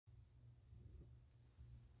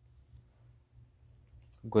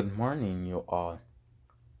Good morning, you all.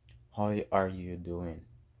 How are you doing?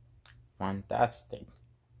 Fantastic.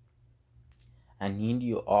 I need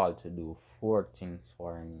you all to do 4 things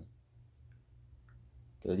for me.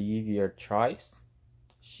 Leave your choice,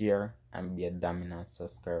 share, and be a dominant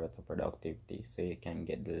subscriber to Productivity so you can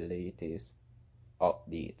get the latest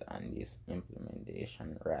update on this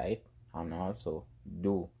implementation, right? And also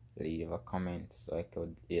do leave a comment so I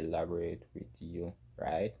could elaborate with you,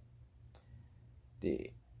 right?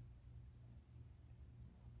 The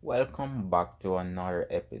Welcome back to another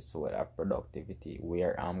episode of Productivity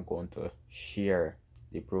where I'm going to share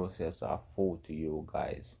the process of food to you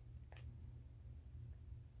guys.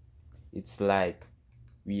 It's like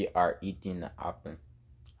we are eating an apple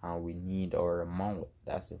and we need our mouth.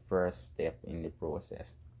 That's the first step in the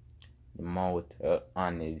process. The mouth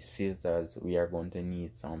and the scissors, we are going to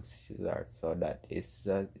need some scissors so that it's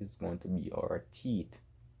going to be our teeth,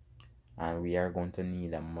 and we are going to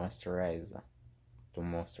need a moisturizer to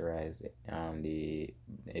moisturize the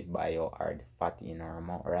bio or the fat in our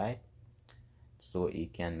mouth, right? So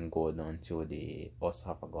it can go down to the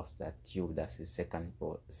esophagus, that tube. That's the second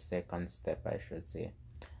step, I should say.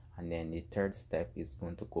 And then the third step is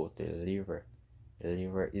going to go to the liver. The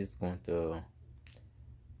liver is going to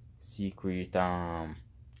secrete fat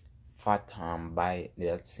by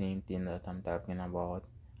that same thing that I'm talking about,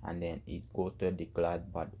 and then it go to the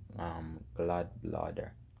gallbladder,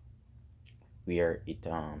 where it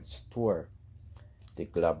store the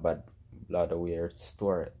gallbladder, where it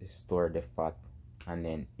store the fat, and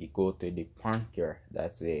then it go to the pancreas.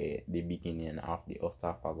 That's the beginning of the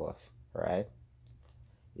esophagus, right?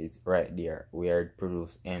 It's right there where it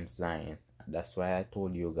produce enzyme. That's why I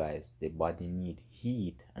told you guys the body need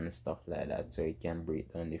heat and stuff like that so it can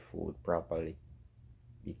break down the food properly,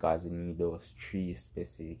 because it need those 3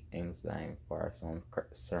 specific enzymes for some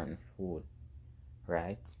certain food,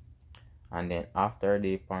 right? And then after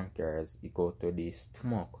the pancreas, it go to the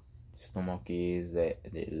stomach. The stomach is the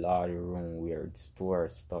large room where it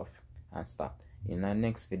stores stuff and stuff. In the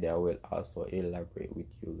next video, I will also elaborate with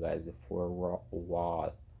you guys the 4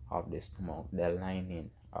 wall of the stomach, the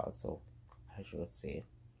lining also, I should say.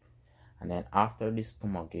 And then after the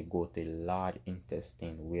stomach, it go to the large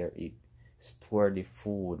intestine where it store the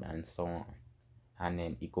food and so on. And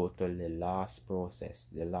then it go to the last process.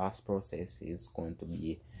 The last process is going to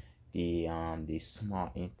be the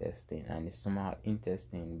small intestine, and the small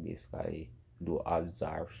intestine basically do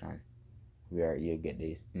absorption, where you get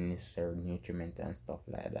this necessary nutriment and stuff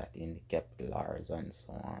like that in the capillaries and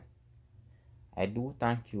so on. I do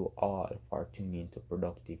thank you all for tuning to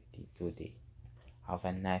Productivity today. Have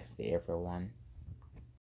a nice day, everyone.